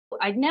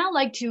I'd now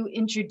like to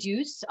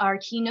introduce our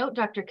keynote,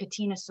 Dr.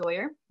 Katina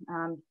Sawyer.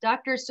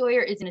 Dr.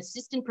 Sawyer is an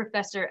assistant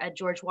professor at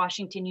George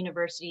Washington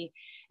University,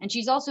 and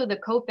she's also the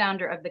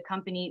co-founder of the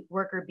company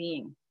Workr.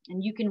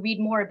 And you can read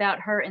more about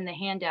her in the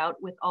handout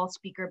with all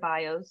speaker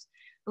bios.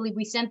 I believe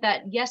we sent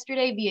that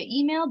yesterday via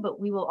email,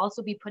 but we will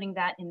also be putting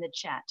that in the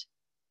chat.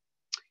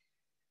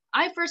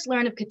 I first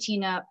learned of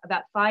Katina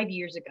about 5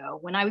 years ago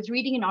when I was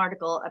reading an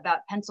article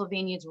about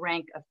Pennsylvania's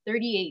rank of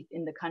 38th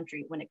in the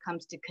country when it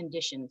comes to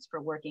conditions for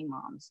working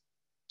moms.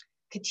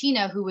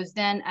 Katina, who was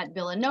then at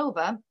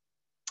Villanova,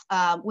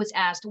 was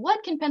asked,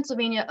 what can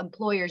Pennsylvania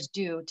employers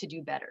do to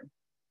do better?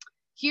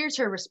 Here's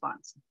her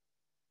response.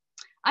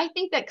 I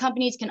think that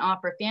companies can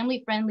offer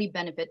family-friendly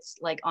benefits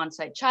like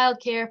on-site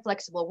childcare,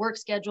 flexible work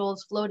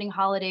schedules, floating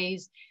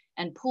holidays,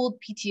 and pooled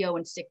PTO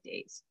and sick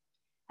days.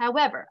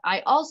 However,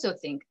 I also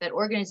think that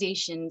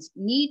organizations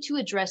need to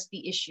address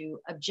the issue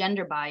of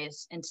gender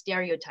bias and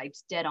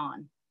stereotypes dead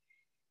on.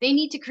 They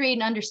need to create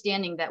an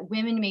understanding that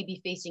women may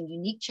be facing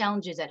unique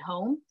challenges at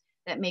home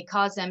that may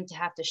cause them to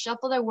have to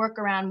shuffle their work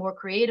around more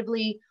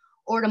creatively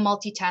or to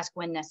multitask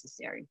when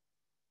necessary.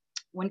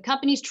 When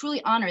companies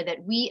truly honor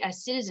that we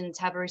as citizens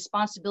have a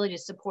responsibility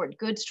to support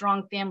good,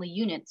 strong family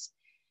units,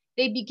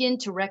 they begin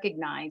to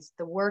recognize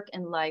that work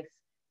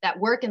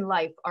and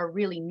life are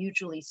really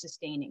mutually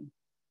sustaining.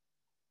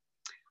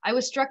 I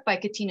was struck by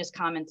Katina's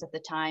comments at the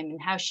time and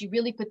how she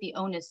really put the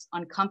onus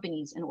on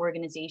companies and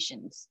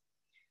organizations.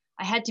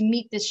 I had to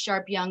meet this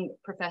sharp young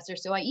professor,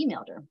 so I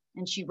emailed her,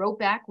 and she wrote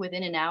back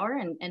within an hour,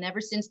 and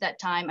ever since that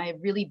time, I have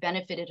really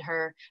benefited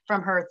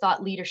from her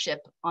thought leadership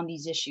on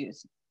these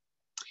issues.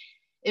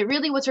 It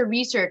really was her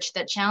research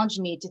that challenged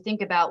me to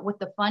think about what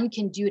the fund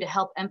can do to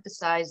help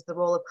emphasize the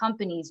role of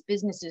companies,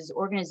 businesses,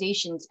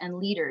 organizations, and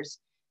leaders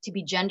to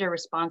be gender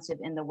responsive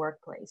in the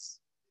workplace.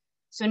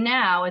 So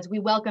now, as we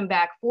welcome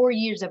back 4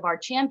 years of our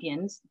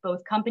champions,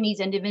 both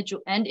companies and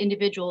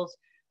individuals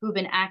who've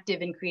been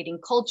active in creating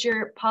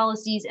culture,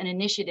 policies, and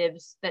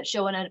initiatives that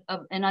show an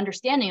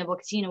understanding of what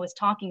Katina was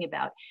talking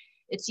about,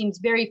 it seems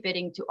very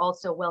fitting to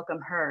also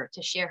welcome her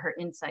to share her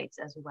insights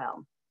as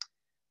well.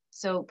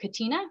 So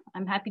Katina,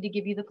 I'm happy to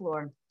give you the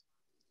floor.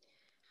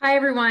 Hi,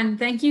 everyone.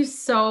 Thank you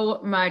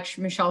so much,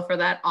 Michelle, for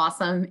that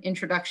awesome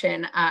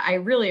introduction. I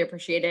really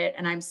appreciate it,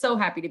 and I'm so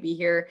happy to be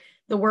here.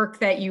 The work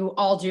that you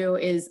all do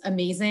is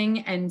amazing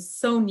and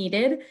so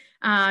needed.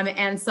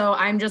 And so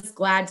I'm just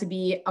glad to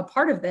be a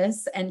part of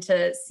this and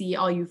to see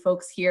all you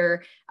folks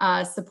here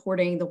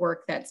supporting the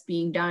work that's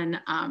being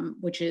done,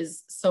 which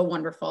is so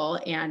wonderful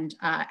and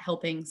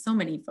helping so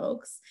many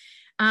folks.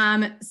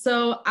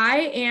 So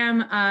I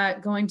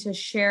am going to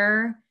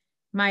share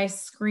my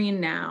screen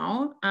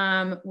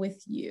now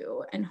with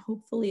you, and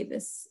hopefully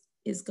this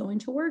is going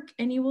to work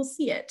and you will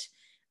see it.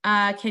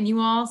 Can you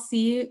all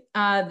see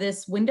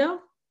this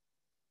window?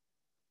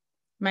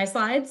 My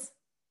slides?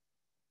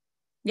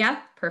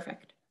 Yeah,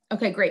 perfect.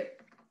 Okay, great.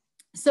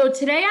 So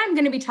today I'm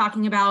going to be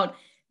talking about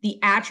the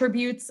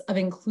attributes of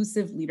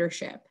inclusive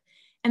leadership.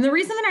 And the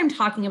reason that I'm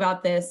talking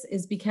about this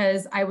is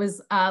because I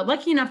was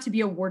lucky enough to be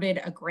awarded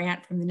a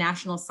grant from the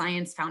National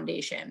Science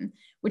Foundation,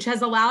 which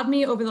has allowed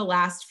me over the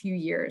last few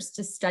years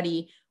to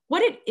study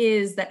what it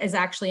is that is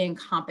actually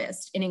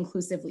encompassed in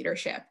inclusive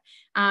leadership.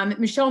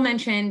 Michelle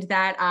mentioned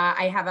that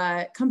I have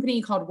a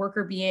company called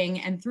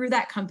Workr, and through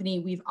that company,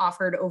 we've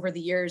offered over the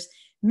years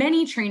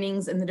many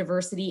trainings in the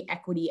diversity,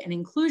 equity, and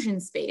inclusion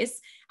space.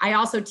 I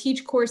also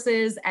teach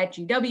courses at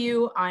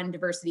GW on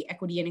diversity,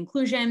 equity, and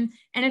inclusion,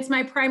 and it's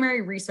my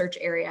primary research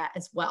area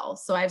as well.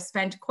 So I've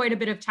spent quite a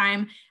bit of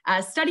time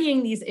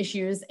studying these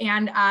issues,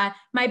 and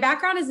my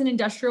background is in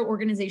industrial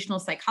organizational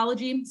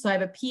psychology. So I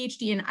have a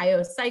PhD in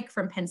IO Psych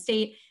from Penn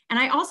State, and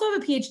I also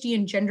have a PhD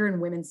in gender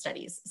and women's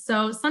studies.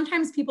 So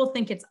sometimes people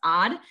think it's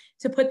odd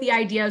to put the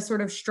idea of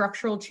sort of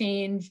structural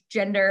change,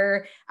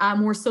 gender,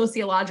 more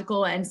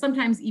sociological, and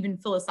sometimes even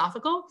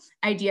philosophical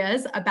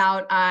ideas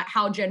about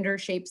how gender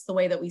shapes the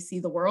way that we see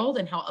the world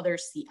and how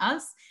others see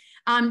us.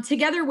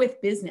 Together with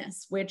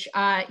business, which,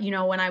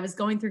 when I was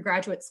going through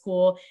graduate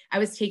school, I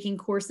was taking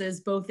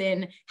courses both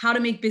in how to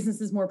make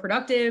businesses more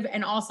productive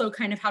and also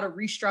kind of how to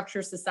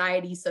restructure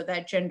society so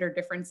that gender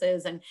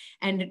differences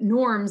and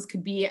norms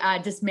could be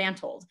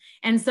dismantled.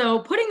 And so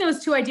putting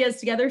those two ideas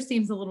together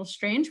seems a little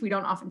strange. We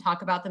don't often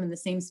talk about them in the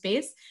same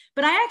space,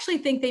 but I actually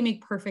think they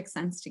make perfect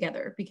sense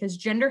together because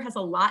gender has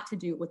a lot to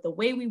do with the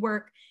way we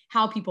work,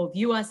 how people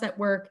view us at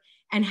work,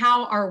 and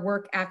how our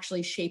work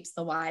actually shapes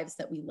the lives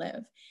that we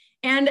live.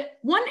 And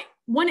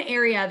one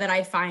area that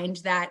I find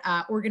that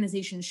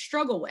organizations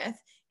struggle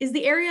with is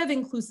the area of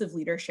inclusive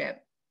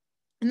leadership.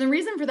 And the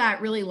reason for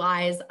that really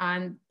lies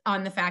on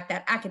the fact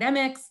that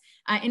academics,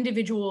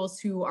 individuals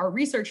who are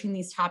researching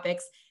these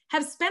topics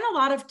have spent a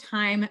lot of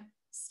time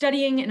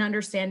studying and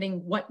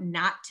understanding what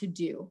not to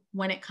do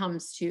when it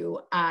comes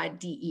to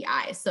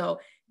DEI. So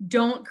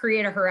don't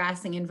create a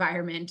harassing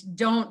environment.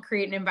 Don't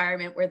create an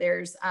environment where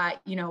there's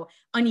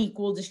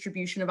unequal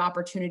distribution of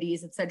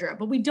opportunities, et cetera.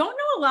 But we don't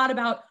know a lot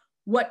about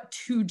what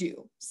to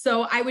do.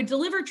 So I would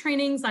deliver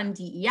trainings on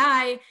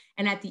DEI,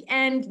 and at the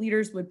end,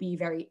 leaders would be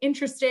very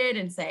interested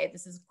and say,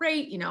 this is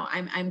great. You know,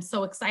 I'm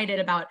so excited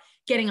about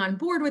getting on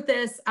board with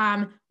this.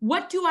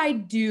 What do I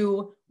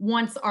do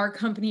once our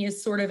company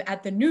is sort of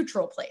at the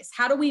neutral place?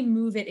 How do we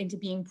move it into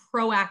being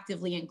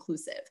proactively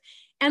inclusive?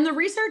 And the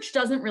research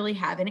doesn't really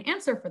have an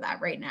answer for that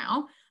right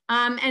now.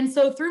 And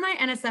so through my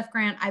NSF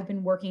grant, I've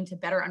been working to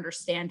better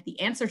understand the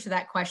answer to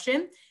that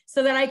question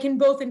so that I can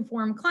both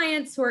inform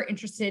clients who are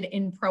interested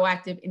in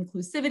proactive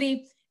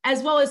inclusivity,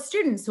 as well as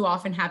students who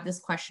often have this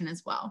question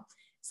as well.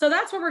 So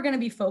that's what we're going to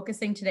be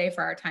focusing today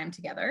for our time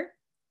together.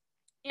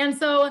 And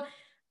so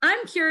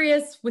I'm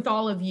curious with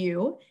all of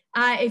you,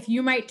 if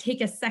you might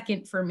take a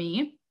second for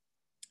me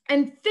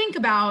and think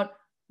about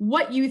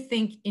what you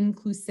think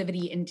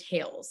inclusivity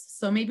entails.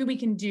 So maybe we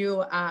can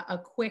do a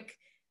quick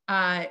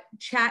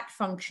chat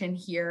function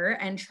here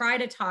and try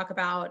to talk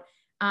about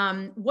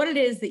what it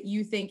is that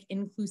you think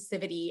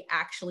inclusivity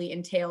actually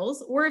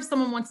entails, or if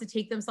someone wants to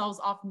take themselves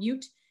off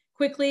mute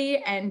quickly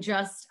and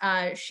just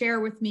share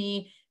with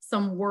me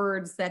some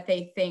words that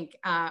they think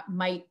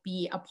might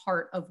be a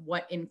part of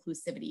what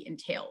inclusivity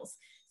entails.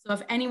 So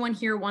if anyone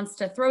here wants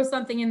to throw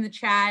something in the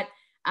chat,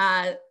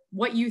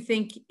 what you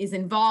think is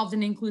involved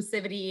in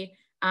inclusivity,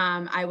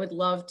 I would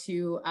love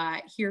to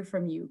hear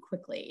from you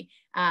quickly.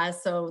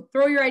 So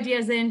throw your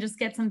ideas in, just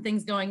get some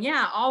things going.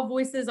 Yeah, all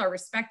voices are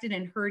respected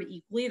and heard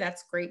equally.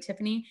 That's great,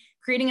 Tiffany.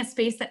 Creating a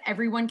space that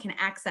everyone can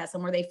access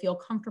and where they feel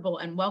comfortable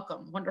and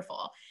welcome.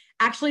 Wonderful.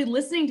 Actually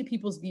listening to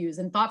people's views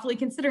and thoughtfully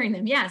considering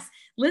them. Yes,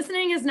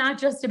 listening is not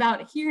just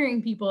about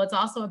hearing people, it's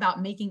also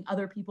about making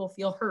other people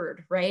feel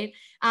heard, right?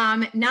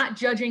 Not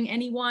judging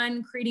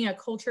anyone, creating a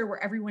culture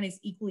where everyone is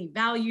equally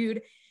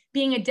valued,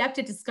 being adept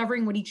at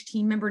discovering what each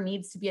team member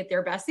needs to be at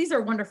their best. These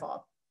are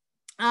wonderful.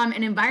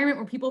 An environment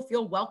where people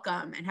feel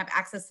welcome and have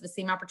access to the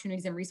same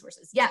opportunities and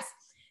resources. Yes.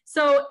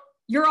 So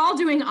you're all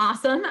doing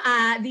awesome.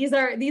 These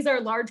are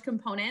large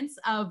components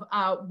of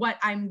what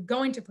I'm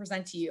going to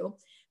present to you.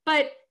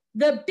 But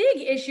the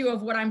big issue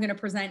of what I'm going to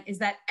present is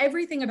that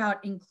everything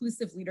about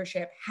inclusive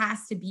leadership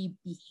has to be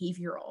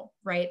behavioral,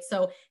 right?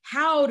 So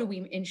how do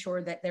we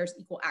ensure that there's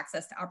equal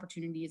access to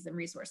opportunities and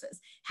resources?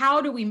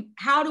 How do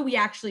we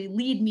actually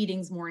lead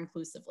meetings more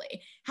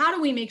inclusively? How do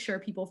we make sure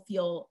people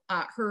feel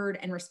heard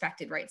and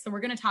respected, right? So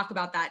we're going to talk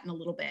about that in a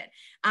little bit.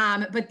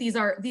 But these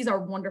are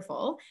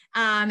wonderful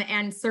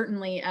and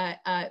certainly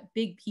a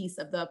big piece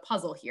of the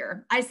puzzle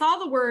here. I saw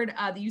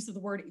the use of the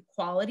word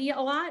equality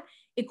a lot.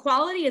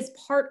 Equality is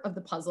part of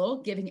the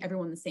puzzle, giving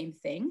everyone the same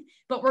thing,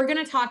 but we're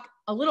going to talk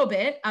a little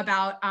bit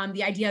about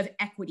the idea of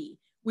equity,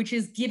 which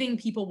is giving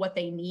people what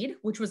they need,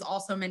 which was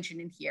also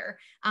mentioned in here.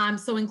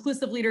 So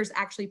inclusive leaders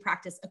actually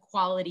practice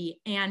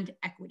equality and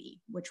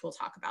equity, which we'll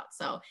talk about.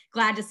 So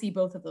glad to see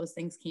both of those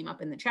things came up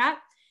in the chat.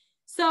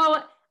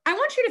 So I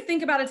want you to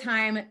think about a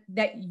time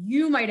that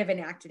you might have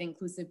enacted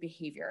inclusive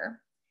behavior.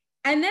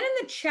 And then in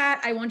the chat,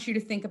 I want you to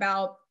think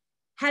about,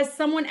 has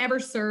someone ever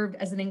served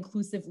as an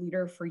inclusive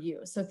leader for you?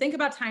 So think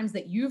about times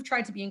that you've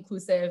tried to be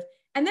inclusive,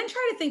 and then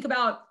try to think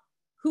about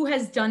who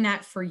has done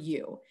that for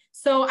you.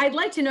 So I'd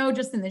like to know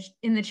just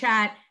in the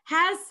chat,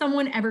 has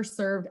someone ever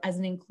served as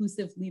an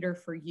inclusive leader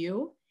for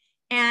you?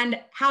 And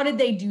how did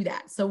they do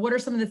that? So what are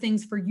some of the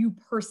things for you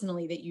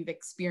personally that you've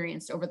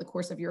experienced over the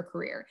course of your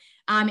career?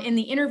 In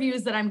the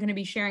interviews that I'm going to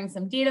be sharing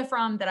some data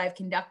from that I've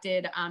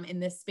conducted in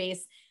this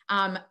space,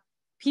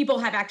 people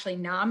have actually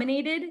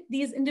nominated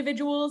these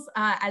individuals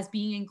as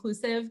being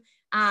inclusive.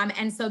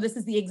 And so this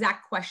is the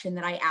exact question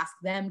that I ask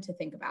them to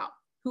think about.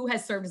 Who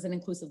has served as an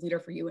inclusive leader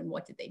for you and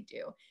what did they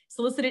do?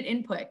 Solicited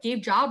input,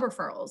 gave job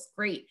referrals,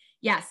 great.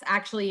 Yes,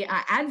 actually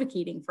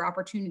advocating for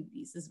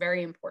opportunities is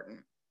very important.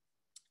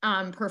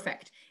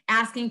 Perfect.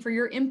 Asking for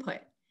your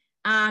input.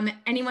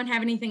 Anyone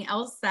have anything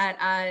else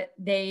that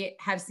they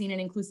have seen an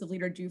inclusive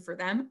leader do for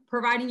them?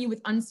 Providing you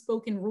with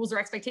unspoken rules or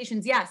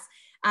expectations, yes.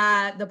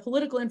 The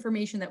political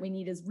information that we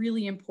need is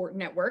really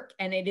important at work,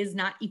 and it is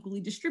not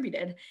equally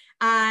distributed.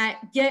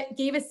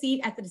 Gave a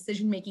seat at the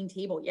decision-making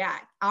table. Yeah,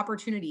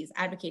 opportunities,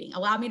 advocating.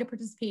 Allowed me to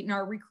participate in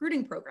our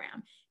recruiting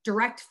program.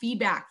 Direct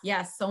feedback.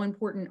 Yes, so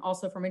important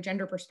also from a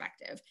gender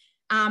perspective.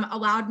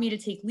 Allowed me to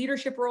take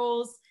leadership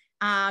roles.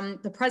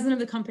 The president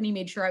of the company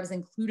made sure I was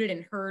included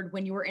and heard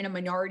when you were in a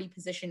minority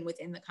position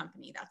within the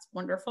company. That's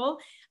wonderful.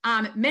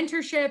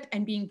 Mentorship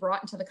and being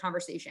brought into the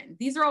conversation.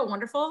 These are all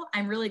wonderful.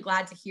 I'm really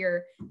glad to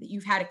hear that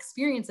you've had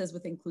experiences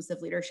with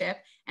inclusive leadership.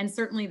 And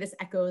certainly this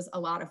echoes a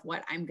lot of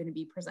what I'm going to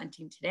be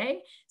presenting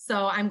today.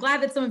 So I'm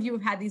glad that some of you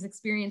have had these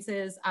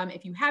experiences.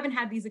 If you haven't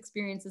had these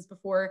experiences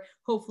before,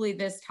 hopefully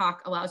this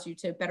talk allows you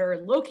to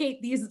better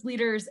locate these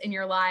leaders in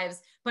your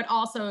lives, but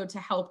also to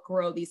help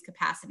grow these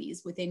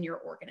capacities within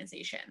your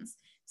organizations.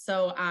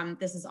 So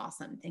this is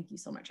awesome. Thank you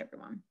so much,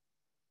 everyone.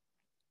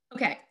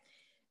 Okay,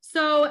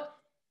 so as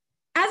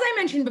I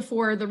mentioned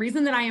before, the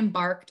reason that I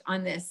embarked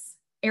on this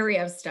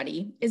area of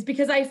study is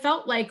because I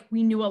felt like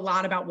we knew a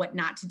lot about what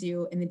not to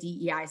do in the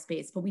DEI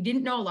space, but we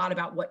didn't know a lot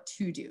about what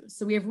to do.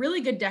 So we have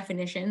really good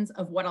definitions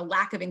of what a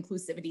lack of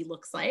inclusivity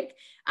looks like.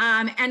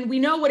 And we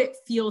know what it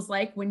feels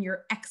like when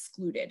you're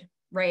excluded,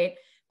 right?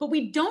 But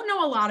we don't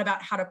know a lot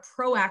about how to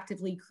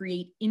proactively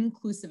create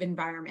inclusive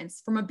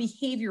environments from a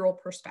behavioral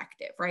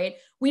perspective, right?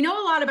 We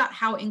know a lot about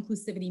how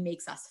inclusivity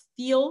makes us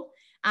feel.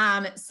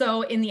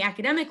 So in the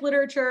academic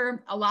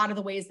literature, a lot of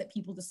the ways that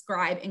people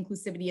describe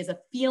inclusivity is a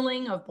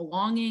feeling of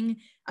belonging,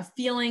 a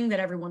feeling that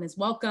everyone is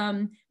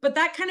welcome. But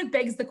that kind of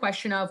begs the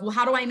question of, well,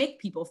 how do I make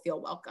people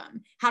feel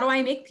welcome? How do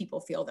I make people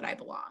feel that I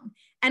belong?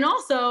 And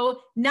also,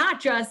 not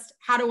just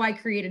how do I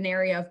create an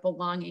area of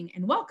belonging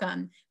and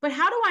welcome, but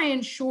how do I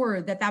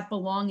ensure that that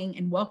belonging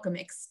and welcome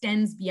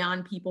extends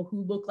beyond people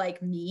who look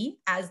like me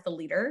as the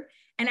leader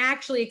and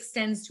actually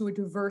extends to a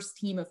diverse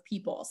team of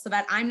people, so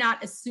that I'm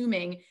not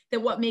assuming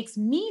that what makes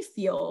me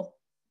feel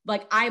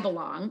like I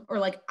belong or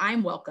like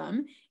I'm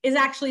welcome is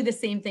actually the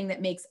same thing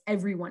that makes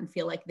everyone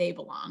feel like they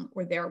belong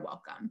or they're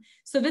welcome.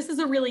 So this is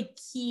a really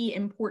key,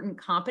 important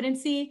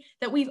competency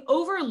that we've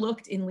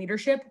overlooked in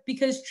leadership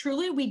because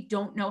truly we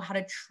don't know how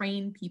to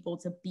train people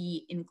to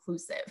be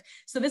inclusive.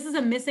 So this is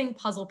a missing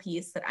puzzle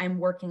piece that I'm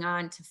working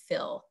on to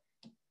fill.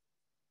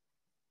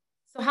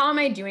 So how am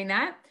I doing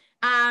that?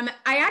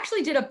 I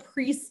actually did a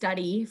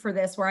pre-study for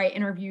this where I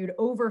interviewed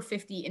over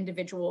 50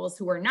 individuals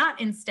who are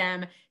not in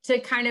STEM to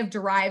kind of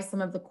derive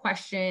some of the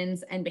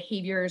questions and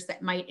behaviors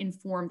that might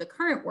inform the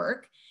current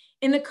work.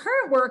 In the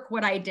current work,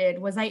 what I did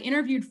was I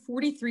interviewed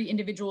 43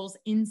 individuals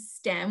in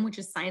STEM, which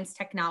is science,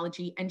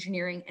 technology,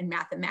 engineering, and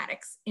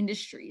mathematics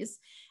industries.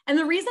 And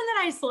the reason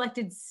that I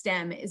selected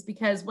STEM is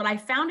because what I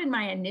found in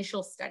my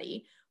initial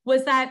study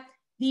was that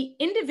the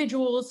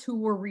individuals who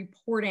were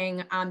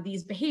reporting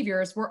these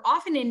behaviors were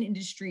often in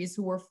industries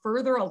who were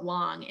further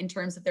along in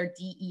terms of their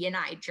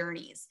DE&I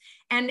journeys.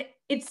 And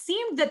it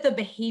seemed that the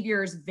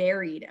behaviors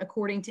varied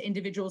according to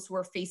individuals who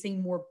were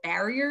facing more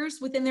barriers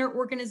within their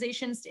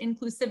organizations to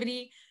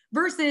inclusivity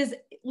versus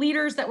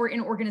leaders that were in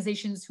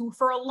organizations who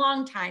for a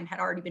long time had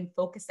already been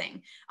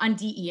focusing on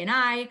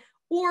DE&I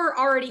or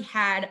already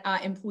had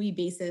employee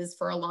bases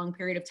for a long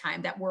period of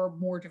time that were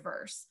more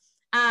diverse.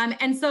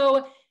 And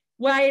so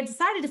why I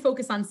decided to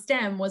focus on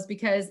STEM was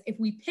because if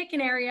we pick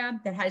an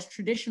area that has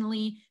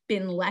traditionally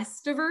been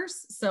less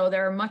diverse, so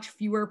there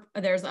are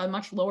there's a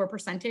much lower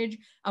percentage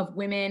of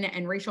women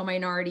and racial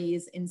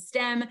minorities in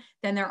STEM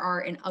than there are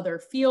in other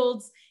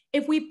fields.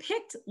 If we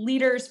picked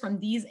leaders from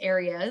these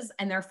areas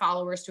and their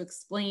followers to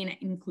explain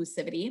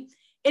inclusivity,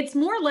 it's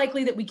more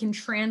likely that we can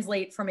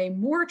translate from a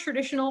more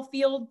traditional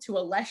field to a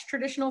less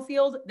traditional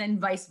field than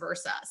vice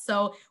versa.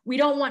 So we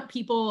don't want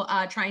people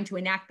trying to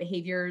enact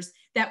behaviors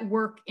that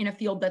work in a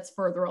field that's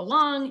further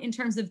along in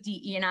terms of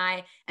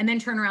DE&I and then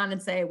turn around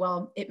and say,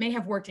 well, it may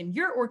have worked in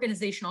your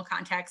organizational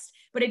context,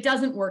 but it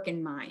doesn't work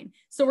in mine.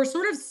 So we're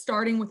sort of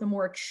starting with a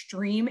more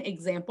extreme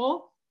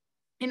example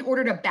in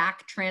order to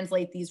back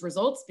translate these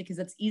results, because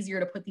it's easier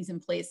to put these in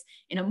place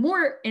in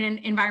an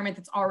environment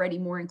that's already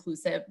more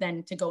inclusive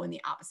than to go in the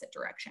opposite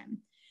direction.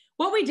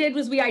 What we did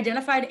was we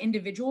identified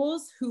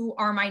individuals who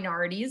are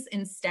minorities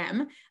in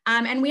STEM,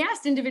 and we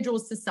asked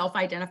individuals to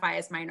self-identify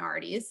as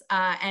minorities,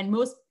 and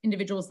most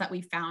individuals that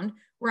we found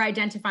were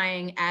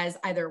identifying as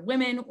either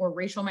women or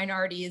racial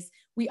minorities.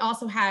 We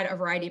also had a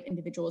variety of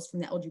individuals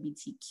from the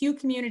LGBTQ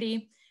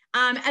community,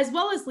 as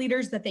well as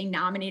leaders that they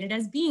nominated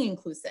as being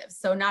inclusive.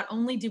 So not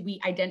only did we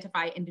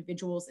identify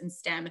individuals in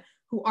STEM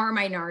who are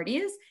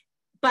minorities,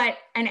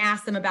 and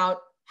ask them about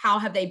how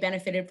have they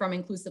benefited from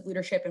inclusive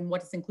leadership and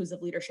what does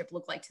inclusive leadership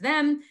look like to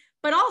them,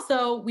 but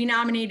also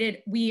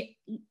we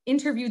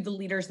interviewed the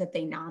leaders that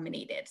they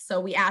nominated. So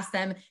we asked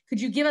them, could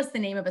you give us the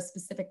name of a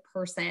specific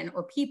person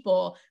or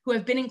people who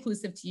have been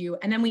inclusive to you?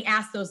 And then we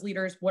asked those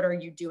leaders, what are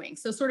you doing?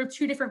 So sort of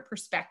two different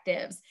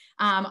perspectives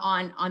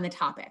on the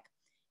topic.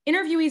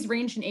 Interviewees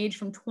ranged in age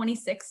from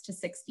 26 to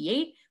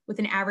 68 with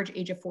an average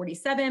age of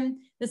 47.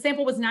 The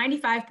sample was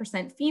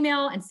 95%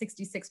 female and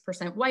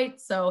 66% white,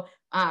 so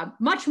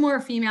much more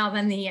female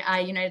than the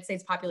United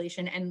States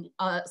population and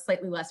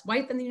slightly less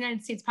white than the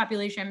United States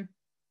population.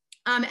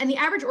 And the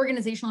average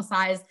organizational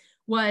size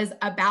was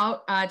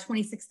about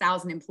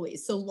 26,000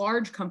 employees, so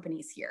large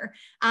companies here.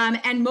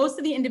 And most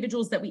of the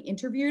individuals that we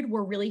interviewed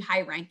were really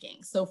high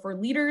ranking. So for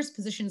leaders,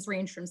 positions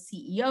range from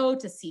CEO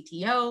to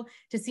CTO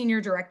to senior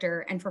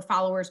director, and for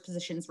followers,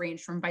 positions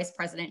range from vice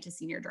president to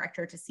senior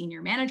director to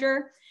senior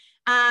manager.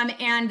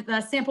 And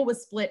the sample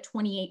was split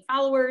 28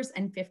 followers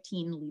and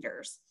 15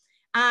 leaders.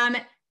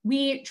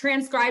 We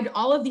transcribed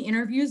all of the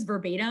interviews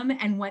verbatim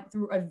and went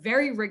through a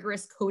very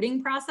rigorous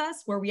coding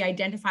process where we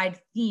identified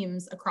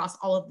themes across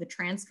all of the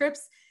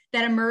transcripts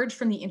that emerged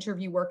from the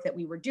interview work that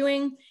we were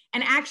doing.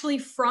 And actually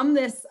from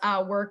this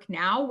work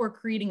now, we're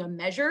creating a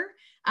measure.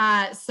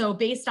 So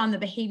based on the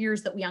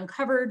behaviors that we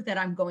uncovered that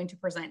I'm going to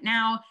present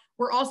now,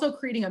 we're also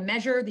creating a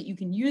measure that you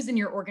can use in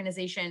your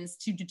organizations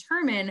to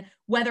determine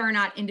whether or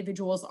not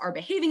individuals are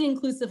behaving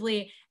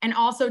inclusively, and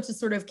also to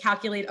sort of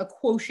calculate a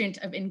quotient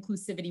of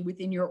inclusivity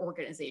within your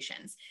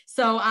organizations.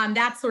 So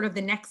that's sort of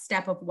the next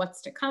step of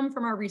what's to come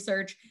from our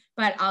research,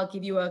 but I'll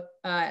give you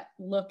a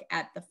look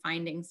at the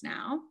findings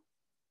now.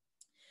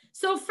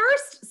 So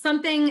first,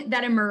 something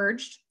that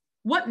emerged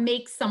what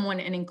makes someone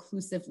an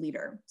inclusive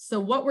leader? So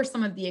what were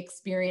some of the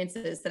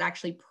experiences that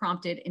actually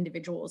prompted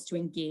individuals to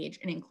engage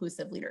in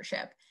inclusive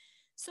leadership?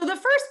 So the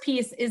first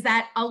piece is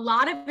that a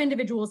lot of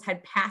individuals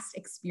had past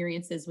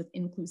experiences with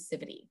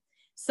inclusivity.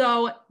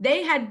 So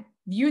they had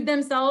viewed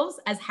themselves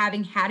as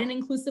having had an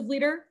inclusive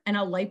leader, and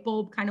a light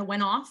bulb kind of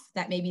went off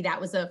that maybe that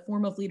was a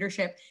form of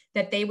leadership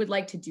that they would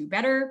like to do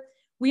better.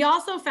 We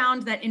also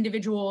found that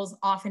individuals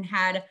often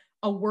had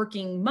a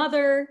working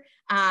mother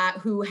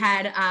who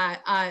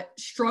had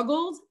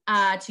struggled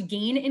to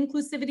gain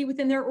inclusivity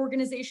within their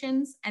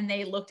organizations, and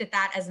they looked at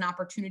that as an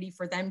opportunity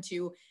for them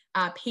to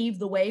pave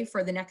the way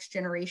for the next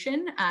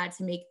generation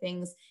to make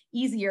things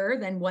easier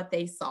than what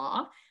they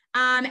saw.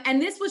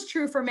 And this was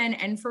true for men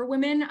and for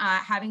women.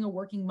 Having a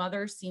working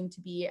mother seemed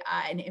to be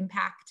an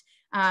impact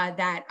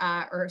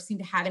or seemed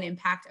to have an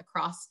impact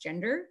across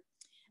gender.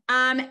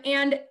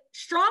 And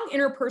strong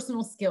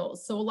interpersonal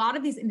skills. So a lot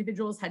of these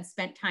individuals had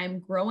spent time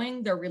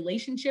growing their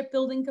relationship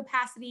building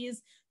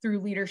capacities through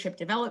leadership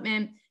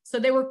development. So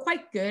they were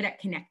quite good at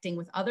connecting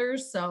with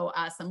others. So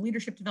some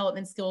leadership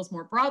development skills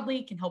more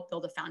broadly can help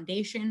build a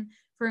foundation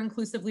for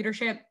inclusive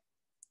leadership.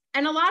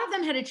 And a lot of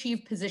them had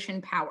achieved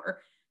position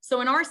power.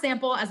 So in our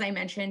sample, as I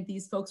mentioned,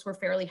 these folks were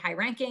fairly high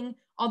ranking,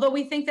 although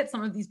we think that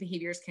some of these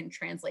behaviors can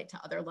translate to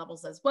other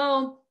levels as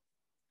well.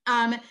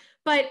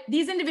 But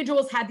these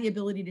individuals had the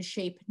ability to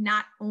shape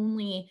not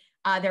only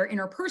their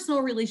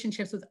interpersonal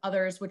relationships with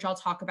others, which I'll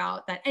talk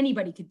about that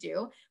anybody could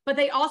do, but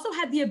they also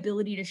had the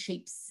ability to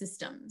shape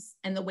systems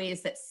and the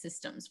ways that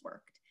systems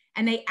worked.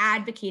 And they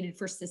advocated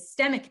for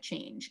systemic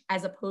change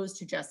as opposed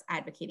to just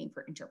advocating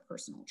for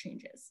interpersonal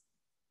changes.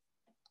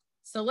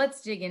 So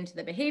let's dig into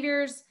the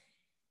behaviors.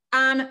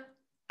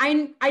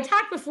 I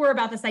talked before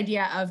about this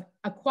idea of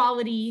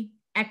equality,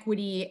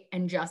 equity,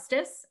 and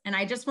justice. And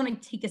I just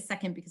want to take a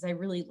second because I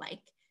really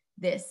like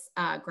this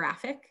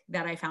graphic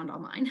that I found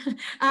online,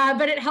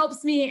 but it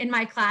helps me in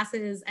my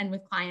classes and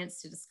with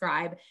clients to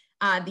describe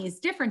these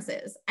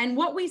differences. And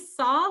what we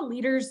saw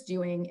leaders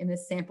doing in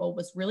this sample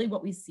was really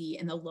what we see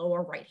in the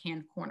lower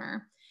right-hand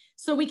corner.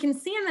 So we can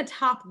see in the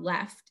top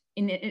left,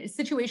 in a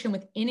situation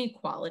with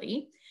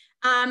inequality,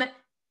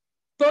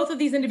 both of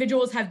these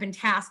individuals have been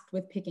tasked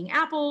with picking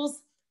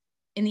apples.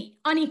 In the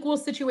unequal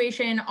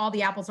situation, all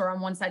the apples are on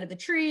one side of the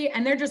tree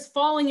and they're just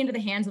falling into the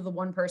hands of the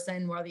one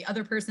person while the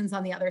other person's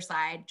on the other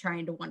side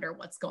trying to wonder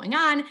what's going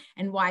on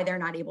and why they're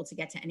not able to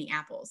get to any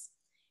apples.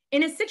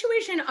 In a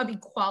situation of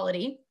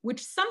equality,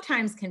 which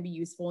sometimes can be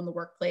useful in the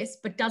workplace,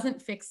 but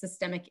doesn't fix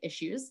systemic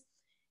issues,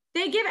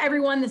 they give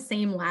everyone the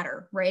same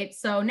ladder, right?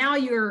 So now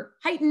you're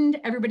heightened,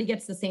 everybody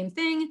gets the same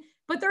thing,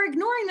 but they're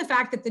ignoring the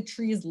fact that the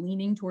tree is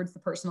leaning towards the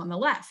person on the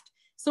left.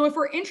 So if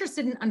we're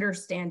interested in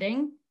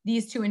understanding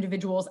these two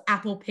individuals'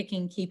 apple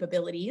picking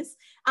capabilities,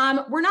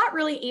 we're not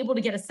really able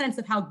to get a sense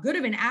of how good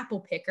of an apple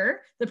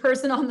picker the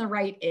person on the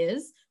right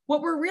is.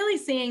 What we're really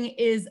seeing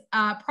is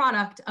a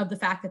product of the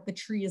fact that the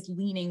tree is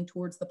leaning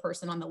towards the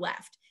person on the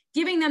left.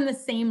 Giving them the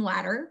same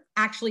ladder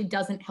actually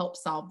doesn't help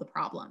solve the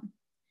problem.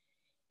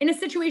 In a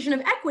situation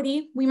of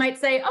equity, we might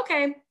say,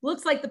 okay,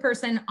 looks like the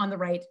person on the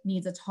right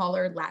needs a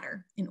taller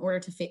ladder in order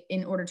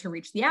to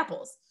reach the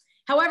apples.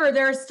 However,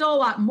 there are still a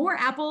lot more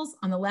apples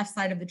on the left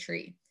side of the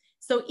tree.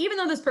 So even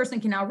though this person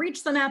can now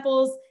reach some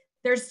apples,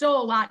 there's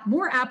still a lot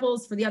more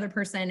apples for the other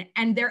person,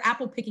 and their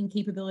apple picking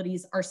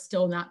capabilities are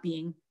still not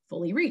being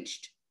fully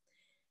reached.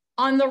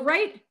 On the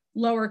right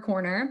lower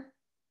corner,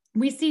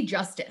 we see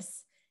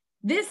justice.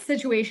 This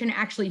situation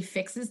actually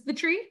fixes the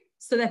tree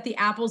so that the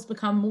apples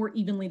become more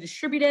evenly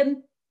distributed.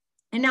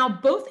 And now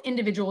both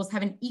individuals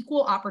have an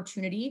equal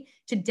opportunity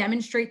to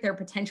demonstrate their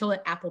potential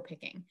at apple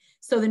picking.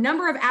 So the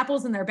number of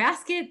apples in their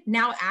basket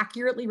now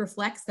accurately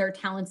reflects their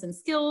talents and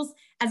skills,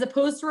 as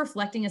opposed to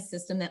reflecting a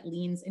system that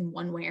leans in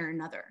one way or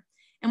another.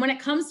 And when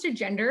it comes to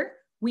gender,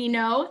 we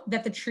know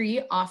that the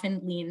tree often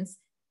leans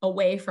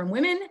away from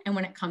women. And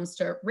when it comes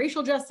to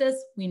racial justice,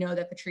 we know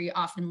that the tree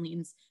often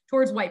leans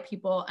towards white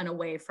people and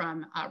away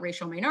from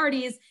racial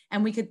minorities.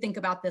 And we could think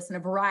about this in a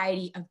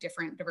variety of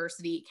different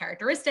diversity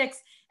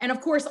characteristics. And of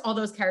course, all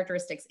those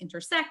characteristics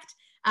intersect.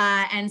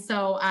 And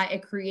so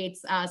it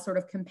creates sort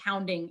of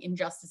compounding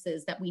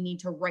injustices that we need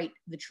to right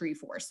the tree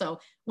for. So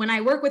when I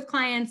work with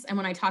clients and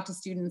when I talk to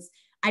students,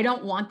 I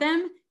don't want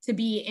them to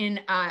be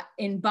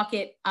in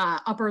bucket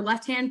upper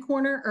left-hand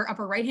corner or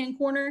upper right-hand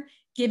corner,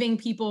 giving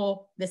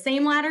people the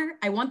same ladder.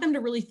 I want them to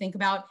really think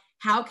about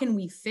how can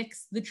we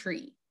fix the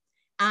tree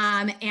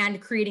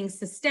and creating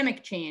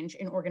systemic change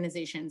in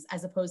organizations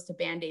as opposed to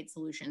Band-Aid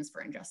solutions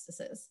for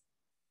injustices,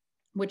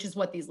 which is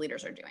what these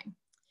leaders are doing.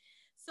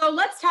 So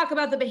let's talk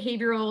about the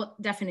behavioral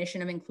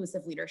definition of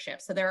inclusive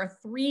leadership. So there are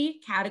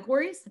 3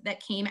 categories that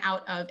came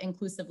out of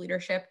inclusive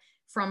leadership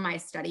from my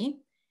study.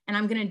 And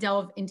I'm going to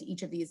delve into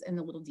each of these in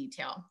a little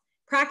detail.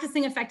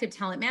 Practicing effective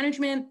talent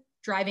management,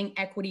 driving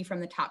equity from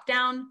the top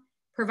down,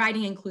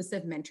 providing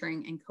inclusive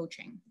mentoring and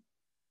coaching.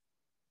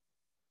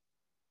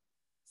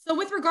 So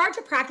with regard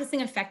to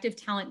practicing effective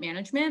talent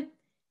management,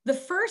 the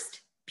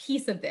first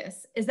piece of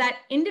this is that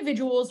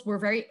individuals were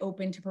very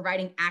open to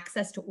providing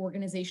access to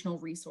organizational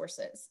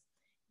resources.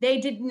 They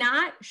did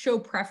not show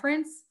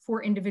preference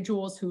for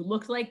individuals who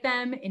looked like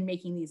them in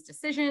making these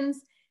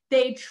decisions.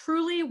 They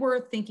truly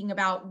were thinking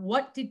about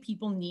what did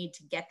people need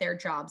to get their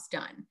jobs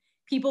done.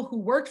 People who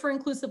worked for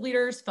inclusive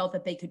leaders felt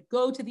that they could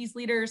go to these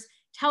leaders,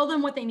 tell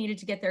them what they needed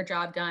to get their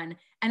job done,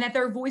 and that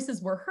their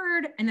voices were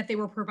heard and that they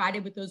were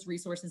provided with those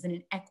resources in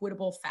an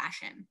equitable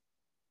fashion.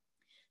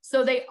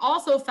 So they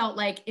also felt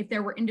like if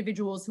there were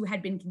individuals who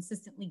had been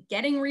consistently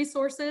getting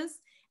resources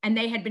and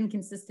they had been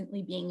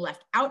consistently being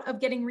left out of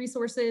getting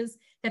resources,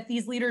 that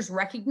these leaders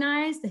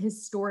recognized the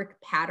historic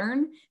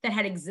pattern that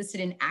had existed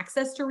in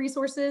access to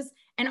resources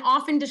and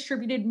often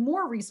distributed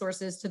more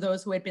resources to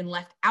those who had been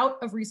left out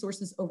of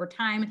resources over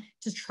time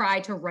to try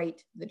to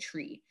right the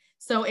tree.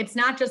 So it's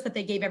not just that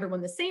they gave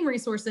everyone the same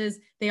resources,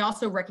 they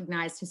also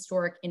recognized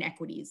historic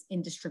inequities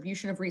in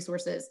distribution of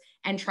resources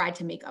and tried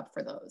to make up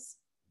for those.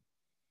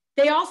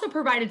 They also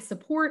provided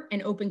support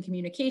and open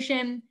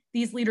communication.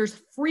 These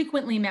leaders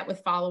frequently met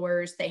with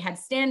followers. They had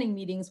standing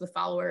meetings with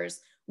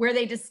followers where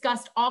they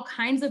discussed all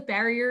kinds of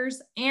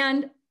barriers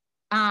and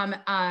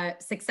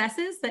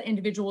successes that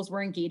individuals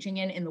were engaging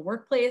in the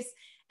workplace.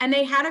 And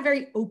they had a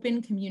very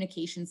open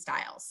communication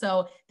style.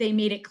 So they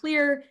made it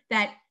clear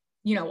that,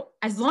 you know,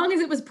 as long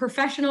as it was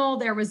professional,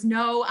 there was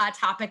no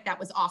topic that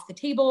was off the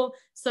table.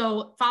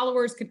 So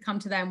followers could come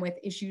to them with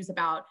issues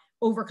about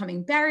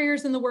overcoming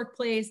barriers in the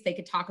workplace. They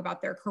could talk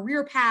about their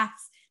career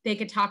paths. They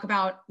could talk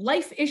about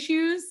life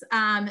issues.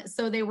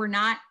 So they were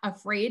not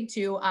afraid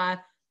to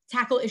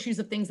tackle issues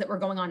of things that were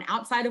going on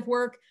outside of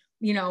work.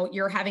 You know,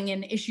 you're having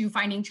an issue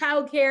finding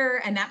childcare,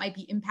 and that might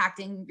be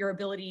impacting your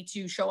ability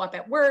to show up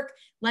at work.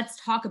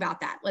 Let's talk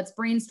about that. Let's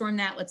brainstorm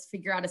that. Let's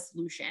figure out a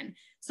solution.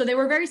 So they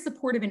were very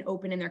supportive and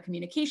open in their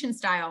communication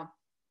style.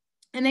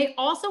 And they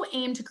also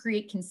aimed to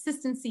create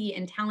consistency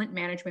in talent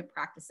management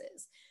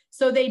practices.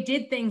 So they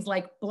did things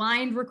like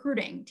blind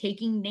recruiting,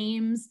 taking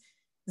names,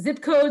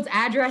 zip codes,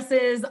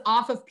 addresses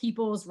off of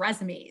people's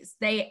resumes.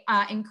 They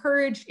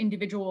encouraged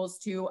individuals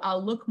to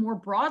look more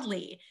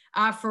broadly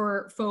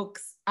for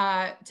folks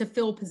to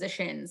fill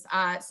positions.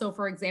 So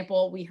for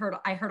example,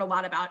 I heard a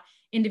lot about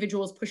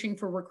individuals pushing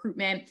for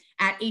recruitment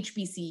at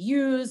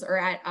HBCUs or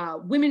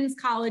at women's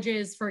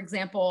colleges, for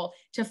example,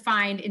 to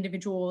find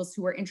individuals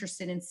who are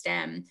interested in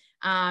STEM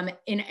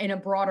in a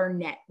broader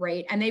net,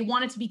 right? And they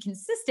wanted to be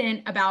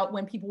consistent about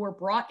when people were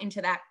brought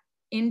into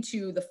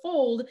the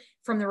fold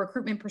from the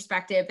recruitment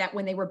perspective, that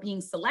when they were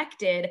being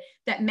selected,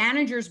 that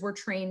managers were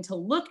trained to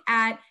look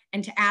at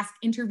and to ask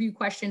interview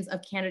questions of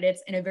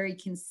candidates in a very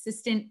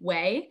consistent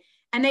way.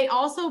 And they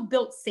also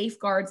built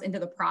safeguards into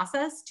the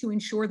process to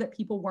ensure that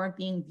people weren't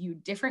being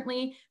viewed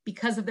differently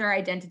because of their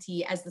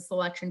identity as the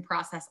selection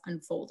process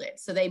unfolded.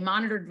 So they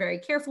monitored very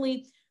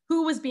carefully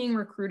who was being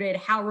recruited,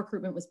 how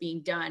recruitment was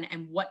being done,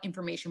 and what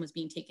information was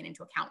being taken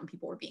into account when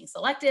people were being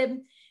selected.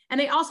 And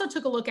they also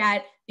took a look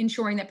at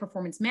ensuring that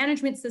performance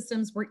management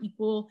systems were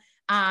equally,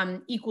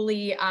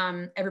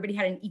 everybody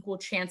had an equal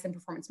chance in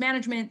performance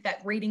management, that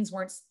ratings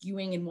weren't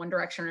skewing in one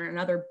direction or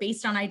another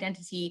based on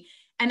identity.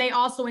 And they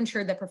also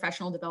ensured that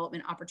professional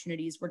development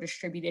opportunities were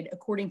distributed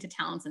according to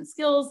talents and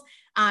skills,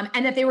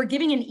 and that they were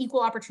giving an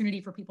equal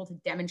opportunity for people to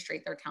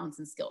demonstrate their talents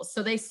and skills.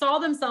 So they saw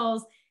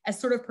themselves as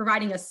sort of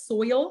providing a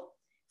soil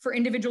for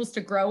individuals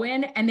to grow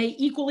in, and they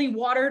equally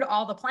watered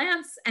all the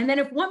plants. And then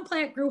if one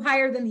plant grew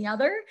higher than the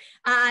other,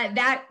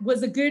 that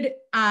was a good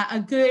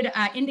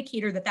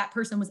indicator that that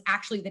person was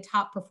actually the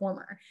top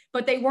performer.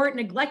 But they weren't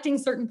neglecting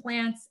certain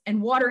plants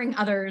and watering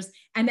others,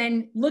 and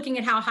then looking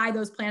at how high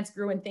those plants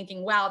grew and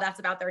thinking, wow, that's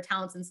about their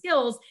talents and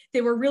skills.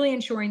 They were really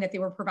ensuring that they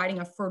were providing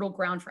a fertile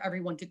ground for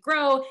everyone to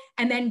grow,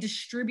 and then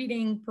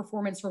distributing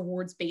performance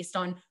rewards based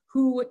on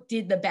who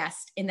did the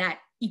best in that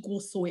equal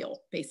soil,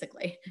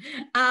 basically.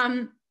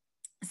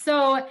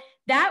 So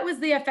that was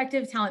the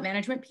effective talent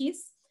management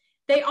piece.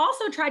 They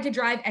also tried to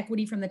drive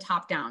equity from the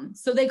top down.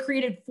 So they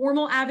created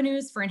formal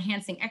avenues for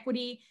enhancing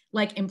equity,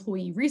 like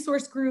employee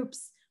resource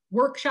groups,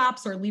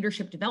 workshops, or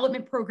leadership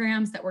development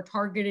programs that were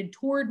targeted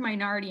toward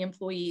minority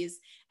employees.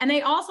 And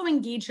they also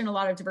engaged in a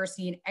lot of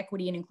diversity and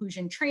equity and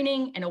inclusion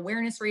training and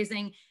awareness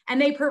raising.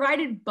 And they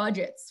provided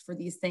budgets for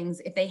these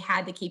things if they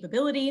had the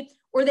capability,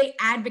 or they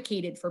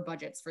advocated for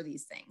budgets for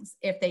these things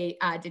if they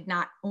did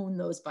not own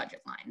those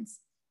budget lines.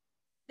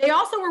 They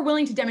also were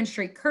willing to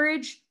demonstrate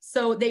courage,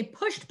 so they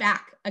pushed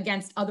back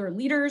against other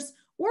leaders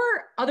or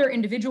other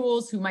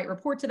individuals who might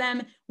report to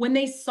them when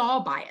they saw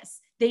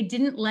bias. They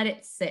didn't let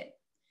it sit.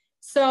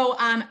 So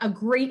a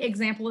great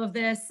example of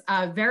this,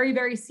 a very,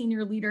 very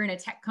senior leader in a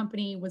tech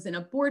company was in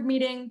a board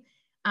meeting.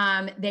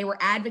 They were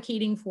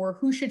advocating for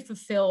who should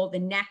fulfill the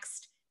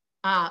next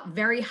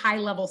very high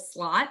level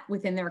slot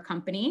within their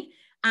company.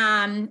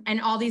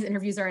 And all these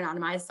interviews are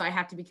anonymized, so I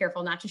have to be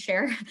careful not to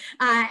share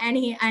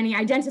any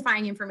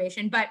identifying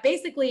information. But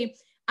basically,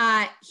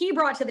 he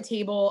brought to the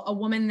table a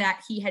woman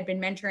that he had been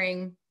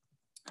mentoring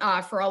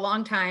for a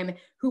long time,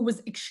 who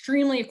was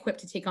extremely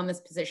equipped to take on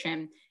this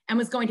position and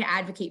was going to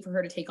advocate for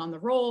her to take on the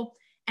role.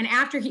 And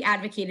after he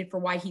advocated for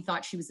why he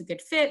thought she was a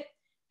good fit,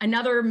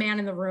 another man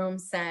in the room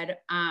said,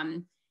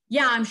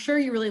 yeah, I'm sure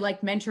you really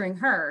liked mentoring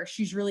her.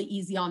 She's really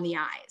easy on the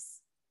eyes.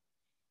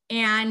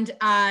 and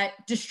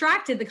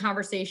distracted the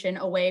conversation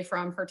away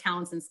from her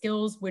talents and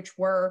skills, which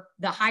were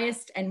the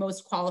highest and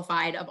most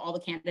qualified of all the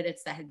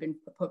candidates that had been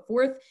put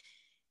forth.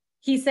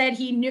 He said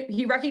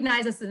he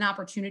recognized this as an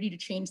opportunity to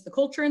change the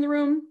culture in the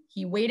room.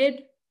 He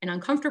waited an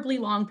uncomfortably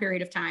long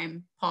period of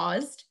time,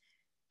 paused,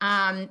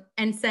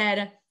 and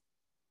said,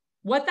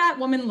 what that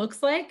woman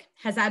looks like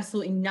has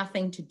absolutely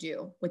nothing to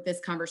do with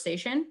this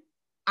conversation.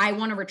 I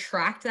want to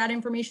retract that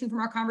information from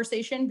our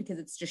conversation because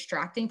it's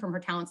distracting from her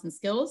talents and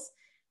skills.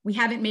 We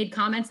haven't made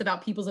comments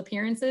about people's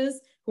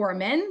appearances who are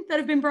men that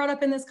have been brought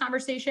up in this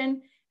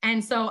conversation.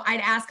 And so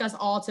I'd ask us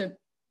all to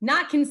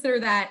not consider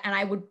that, and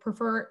I would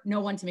prefer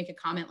no one to make a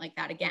comment like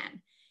that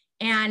again.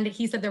 And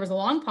he said there was a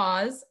long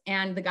pause,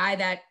 and the guy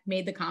that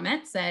made the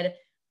comment said,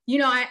 you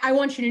know, I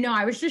want you to know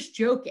I was just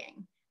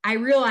joking. I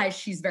realize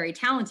she's very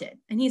talented.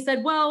 And he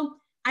said, well,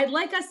 I'd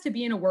like us to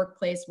be in a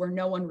workplace where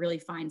no one really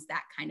finds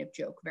that kind of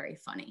joke very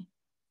funny.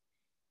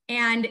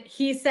 And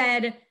he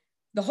said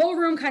the whole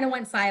room kind of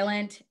went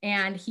silent,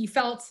 and he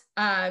felt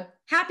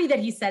happy that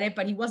he said it,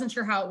 but he wasn't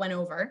sure how it went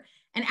over.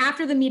 And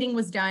after the meeting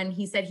was done,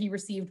 he said he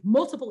received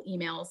multiple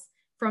emails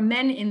from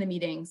men in the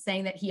meeting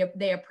saying that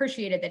they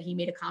appreciated that he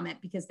made a comment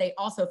because they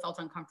also felt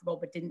uncomfortable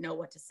but didn't know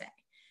what to say.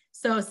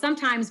 So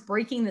sometimes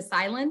breaking the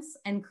silence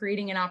and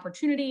creating an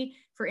opportunity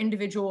for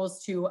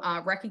individuals to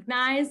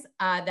recognize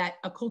that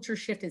a culture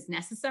shift is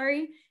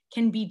necessary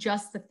can be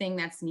just the thing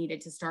that's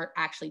needed to start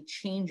actually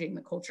changing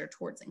the culture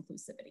towards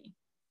inclusivity.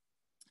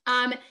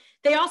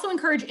 They also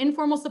encourage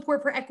informal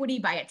support for equity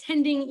by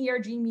attending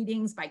ERG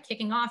meetings, by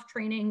kicking off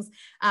trainings,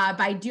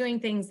 by doing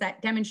things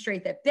that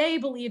demonstrate that they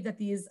believe that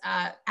these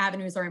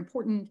avenues are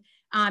important.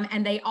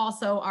 And they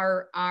also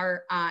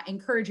are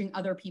encouraging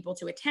other people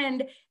to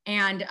attend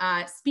and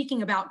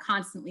speaking about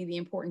constantly the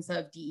importance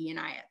of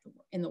DE&I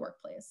in the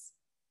workplace.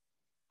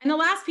 And the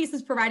last piece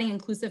is providing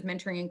inclusive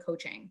mentoring and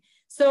coaching.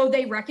 So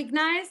they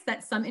recognize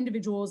that some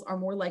individuals are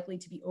more likely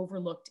to be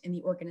overlooked in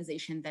the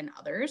organization than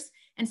others.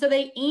 And so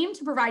they aim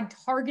to provide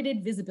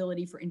targeted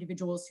visibility for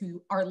individuals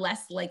who are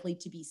less likely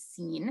to be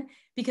seen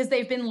because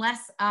they've been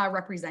less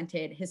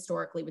represented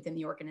historically within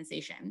the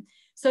organization.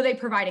 So they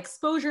provide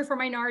exposure for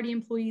minority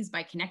employees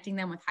by connecting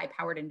them with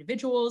high-powered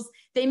individuals.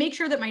 They make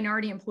sure that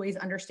minority employees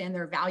understand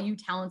their value,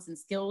 talents, and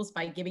skills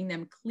by giving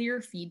them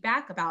clear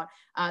feedback about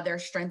their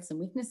strengths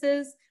and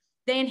weaknesses.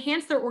 They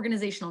enhance their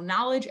organizational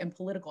knowledge and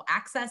political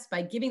access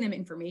by giving them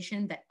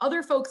information that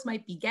other folks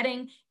might be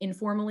getting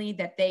informally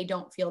that they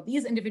don't feel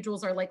these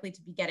individuals are likely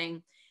to be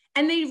getting.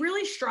 And they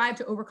really strive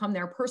to overcome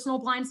their personal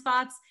blind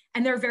spots,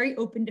 and they're very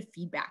open to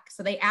feedback.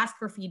 So they ask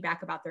for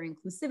feedback about their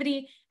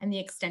inclusivity and the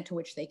extent to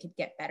which they could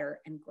get better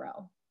and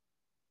grow.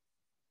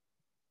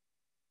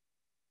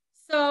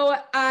 So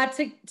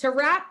to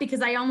wrap,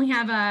 because I only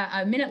have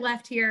a minute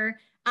left here,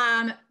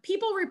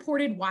 people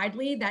reported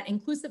widely that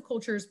inclusive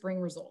cultures bring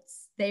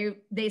results.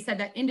 They said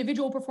that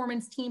individual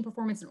performance, team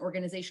performance, and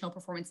organizational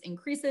performance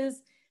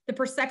increases. The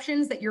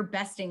perceptions that you're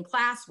best in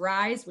class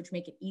rise, which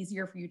make it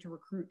easier for you to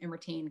recruit and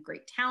retain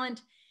great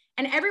talent.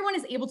 And everyone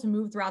is able to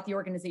move throughout the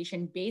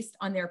organization based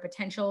on their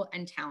potential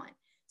and talent.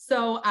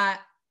 So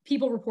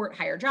people report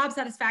higher job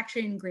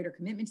satisfaction, greater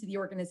commitment to the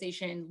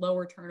organization,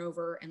 lower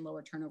turnover, and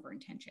lower turnover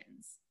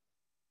intentions.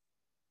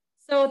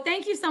 So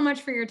thank you so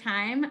much for your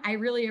time. I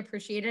really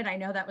appreciate it. I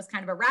know that was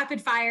kind of a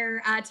rapid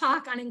fire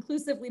talk on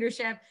inclusive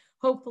leadership.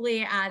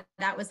 Hopefully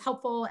that was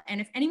helpful.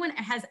 And if anyone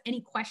has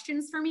any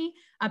questions for me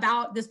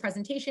about this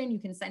presentation, you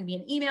can send me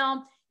an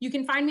email. You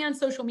can find me on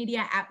social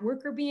media at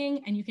Workr,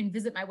 and you can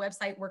visit my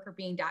website,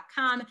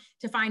 workrbeing.com,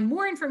 to find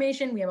more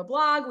information. We have a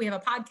blog, we have a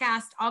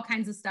podcast, all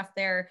kinds of stuff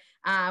there,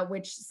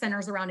 which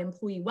centers around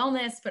employee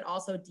wellness, but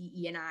also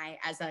DE&I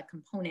as a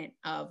component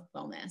of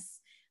wellness.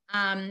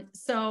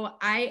 So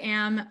I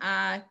am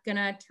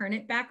gonna turn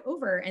it back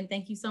over, and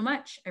thank you so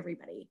much,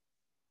 everybody.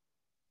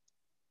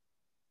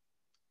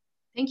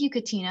 Thank you,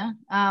 Katina.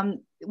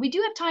 We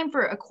do have time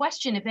for a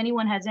question. If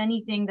anyone has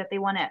anything that they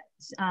want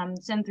to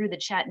send through the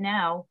chat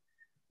now,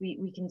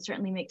 we can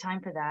certainly make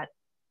time for that.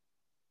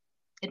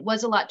 It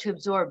was a lot to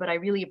absorb, but I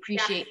really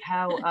appreciate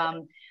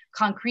how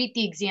concrete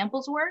the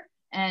examples were,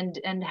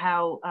 and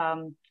how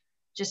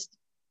just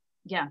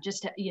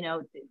you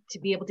know, to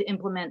be able to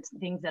implement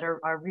things that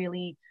are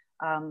really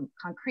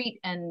concrete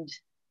and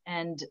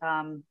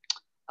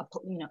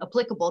you know,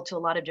 applicable to a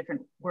lot of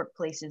different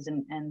workplaces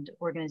and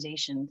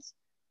organizations.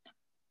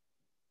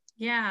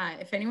 Yeah,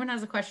 if anyone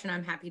has a question,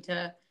 I'm happy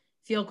to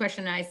field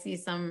question. I see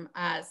some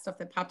stuff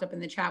that popped up in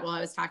the chat while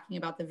I was talking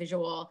about the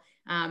visual.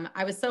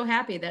 I was so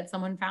happy that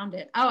someone found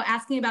it. Oh,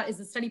 asking about, is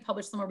the study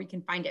published somewhere we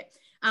can find it?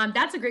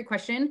 That's a great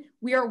question.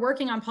 We are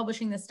working on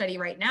publishing this study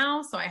right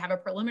now, so I have a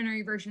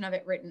preliminary version of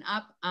it written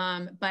up,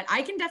 but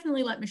I can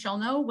definitely let Michelle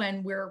know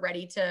when we're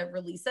ready to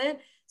release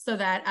it so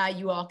that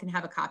you all can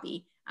have a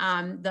copy.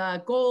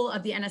 The goal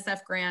of the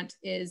NSF grant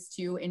is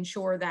to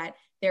ensure that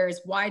there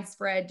is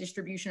widespread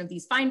distribution of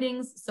these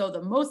findings, so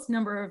the most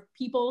number of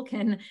people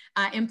can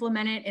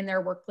implement it in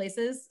their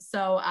workplaces.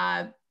 So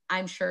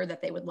I'm sure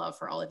that they would love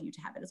for all of you to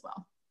have it as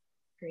well.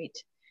 Great.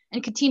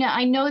 And Katina,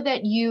 I know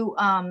that you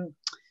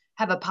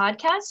have a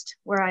podcast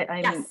where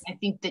Yes. I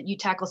think that you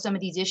tackle some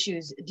of these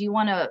issues. Do you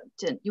want to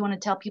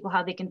tell people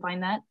how they can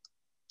find that?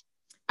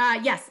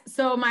 Yes.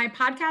 So my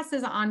podcast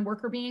is on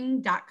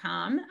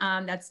workrbeing.com.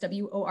 That's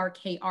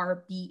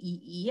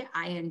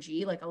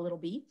WORKRBEEING, like a little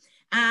bee.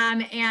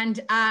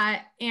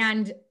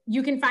 And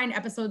you can find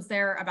episodes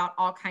there about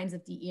all kinds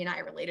of DE&I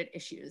related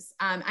issues.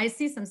 I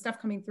see some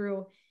stuff coming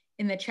through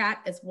in the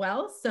chat as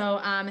well.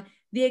 So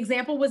the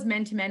example was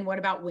men to men. What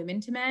about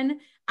women to men?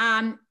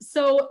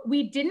 So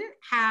we didn't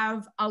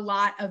have a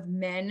lot of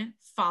men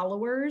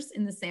followers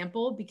in the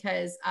sample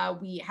because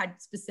we had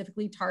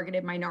specifically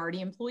targeted minority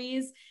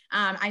employees.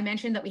 I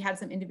mentioned that we had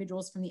some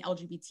individuals from the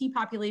LGBT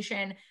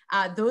population.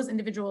 Those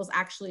individuals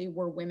actually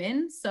were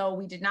women. So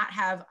we did not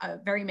have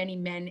very many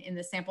men in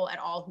the sample at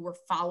all who were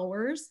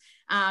followers.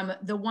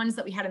 The ones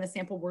that we had in the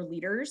sample were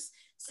leaders.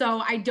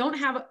 So I don't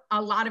have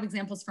a lot of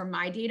examples from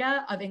my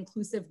data of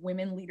inclusive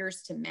women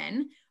leaders to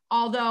men,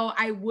 although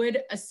I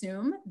would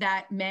assume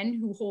that men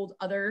who hold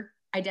other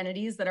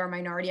identities that are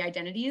minority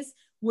identities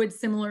would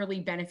similarly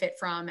benefit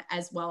from,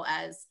 as well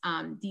as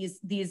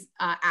these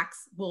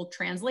acts will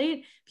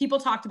translate. People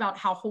talked about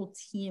how whole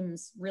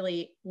teams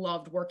really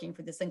loved working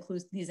for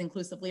these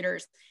inclusive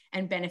leaders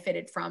and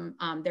benefited from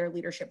their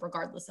leadership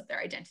regardless of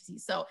their identity.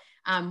 So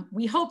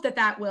we hope that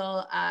that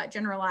will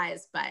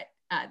generalize, but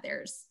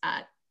there's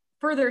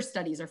further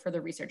studies or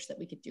further research that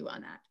we could do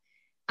on that.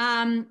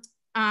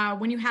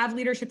 When you have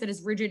leadership that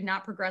is rigid,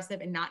 not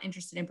progressive, and not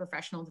interested in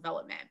professional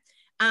development.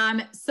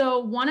 So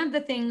one of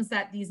the things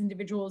that these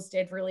individuals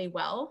did really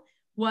well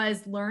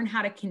was learn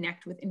how to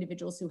connect with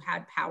individuals who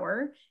had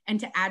power and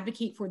to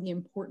advocate for the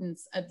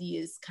importance of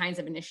these kinds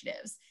of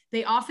initiatives.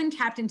 They often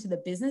tapped into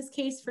the business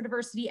case for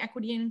diversity,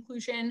 equity, and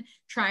inclusion,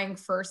 trying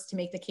first to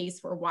make the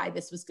case for why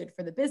this was good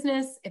for the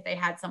business if they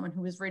had someone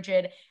who was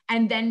rigid,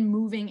 and then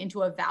moving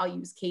into a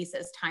values case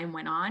as time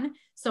went on.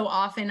 So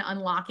often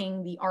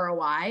unlocking the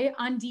ROI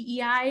on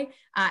DEI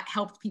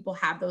helped people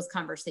have those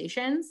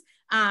conversations.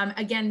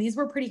 Again, these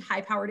were pretty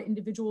high-powered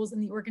individuals in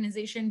the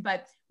organization,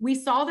 but we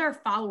saw their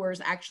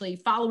followers actually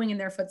following in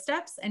their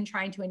footsteps and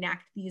trying to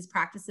enact these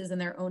practices in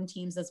their own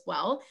teams as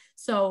well.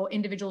 So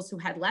individuals who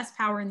had less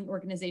power in the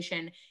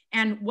organization,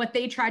 and what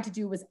they tried to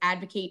do was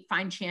advocate,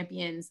 find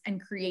champions, and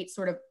create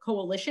sort of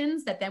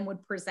coalitions that then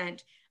would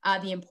present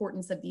the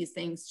importance of these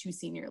things to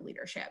senior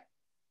leadership.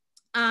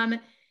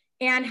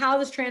 And how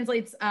this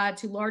translates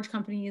to large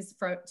companies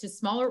to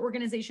smaller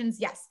organizations,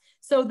 yes.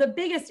 So the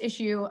biggest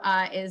issue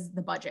is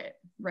the budget,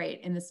 right,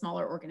 in the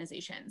smaller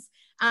organizations.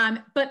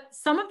 But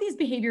some of these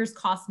behaviors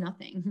cost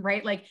nothing,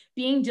 right? Like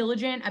being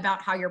diligent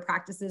about how your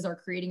practices are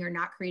creating or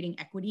not creating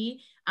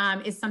equity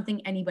is something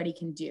anybody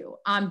can do.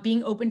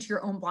 Being open to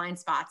your own blind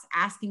spots,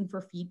 asking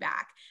for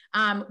feedback.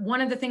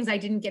 One of the things I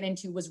didn't get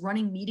into was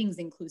running meetings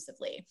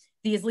inclusively.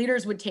 These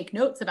leaders would take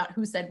notes about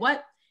who said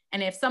what.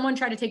 And if someone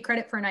tried to take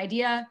credit for an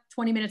idea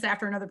 20 minutes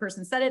after another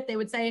person said it, they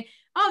would say,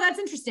 oh, that's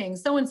interesting.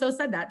 So-and-so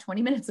said that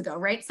 20 minutes ago,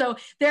 right? So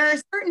there are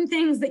certain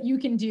things that you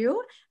can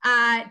do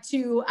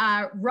to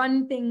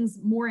run things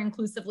more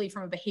inclusively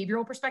from a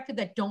behavioral perspective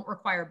that don't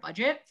require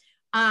budget.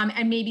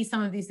 And maybe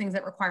some of these things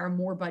that require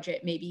more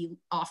budget may be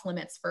off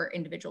limits for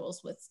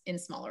individuals in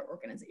smaller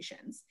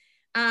organizations.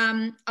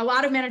 A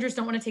lot of managers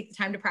don't want to take the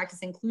time to practice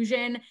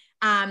inclusion.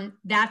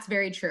 That's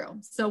very true.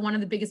 So one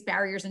of the biggest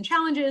barriers and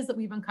challenges that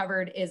we've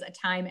uncovered is a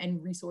time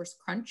and resource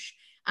crunch.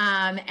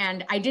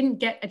 And I didn't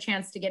get a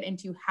chance to get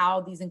into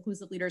how these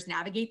inclusive leaders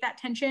navigate that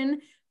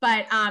tension,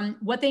 but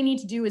what they need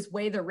to do is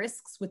weigh the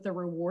risks with the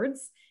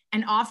rewards.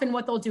 And often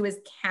what they'll do is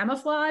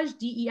camouflage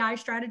DEI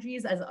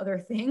strategies as other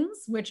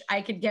things, which I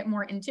could get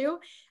more into,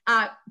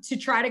 to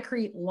try to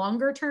create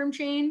longer term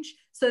change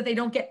so that they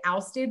don't get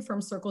ousted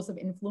from circles of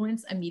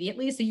influence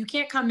immediately. So you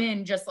can't come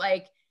in just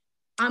like,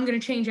 I'm going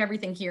to change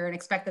everything here and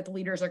expect that the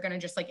leaders are going to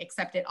just like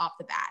accept it off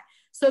the bat.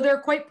 So they're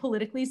quite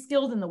politically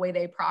skilled in the way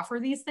they proffer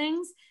these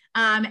things.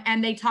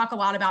 And they talk a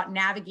lot about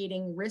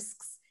navigating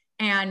risks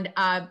and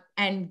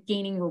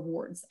gaining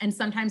rewards. And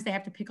sometimes they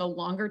have to pick a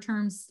longer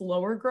term,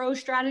 slower growth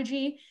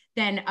strategy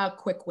than a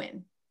quick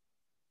win.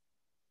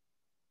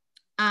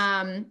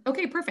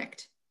 Okay,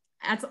 perfect.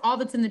 That's all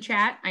that's in the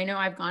chat. I know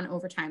I've gone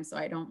over time, so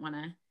I don't want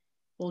to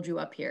hold you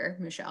up here,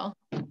 Michelle.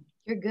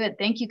 You're good.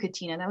 Thank you,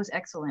 Katina. That was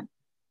excellent.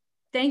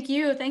 Thank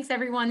you. Thanks,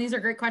 everyone. These are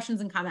great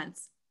questions and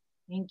comments.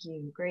 Thank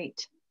you.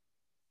 Great.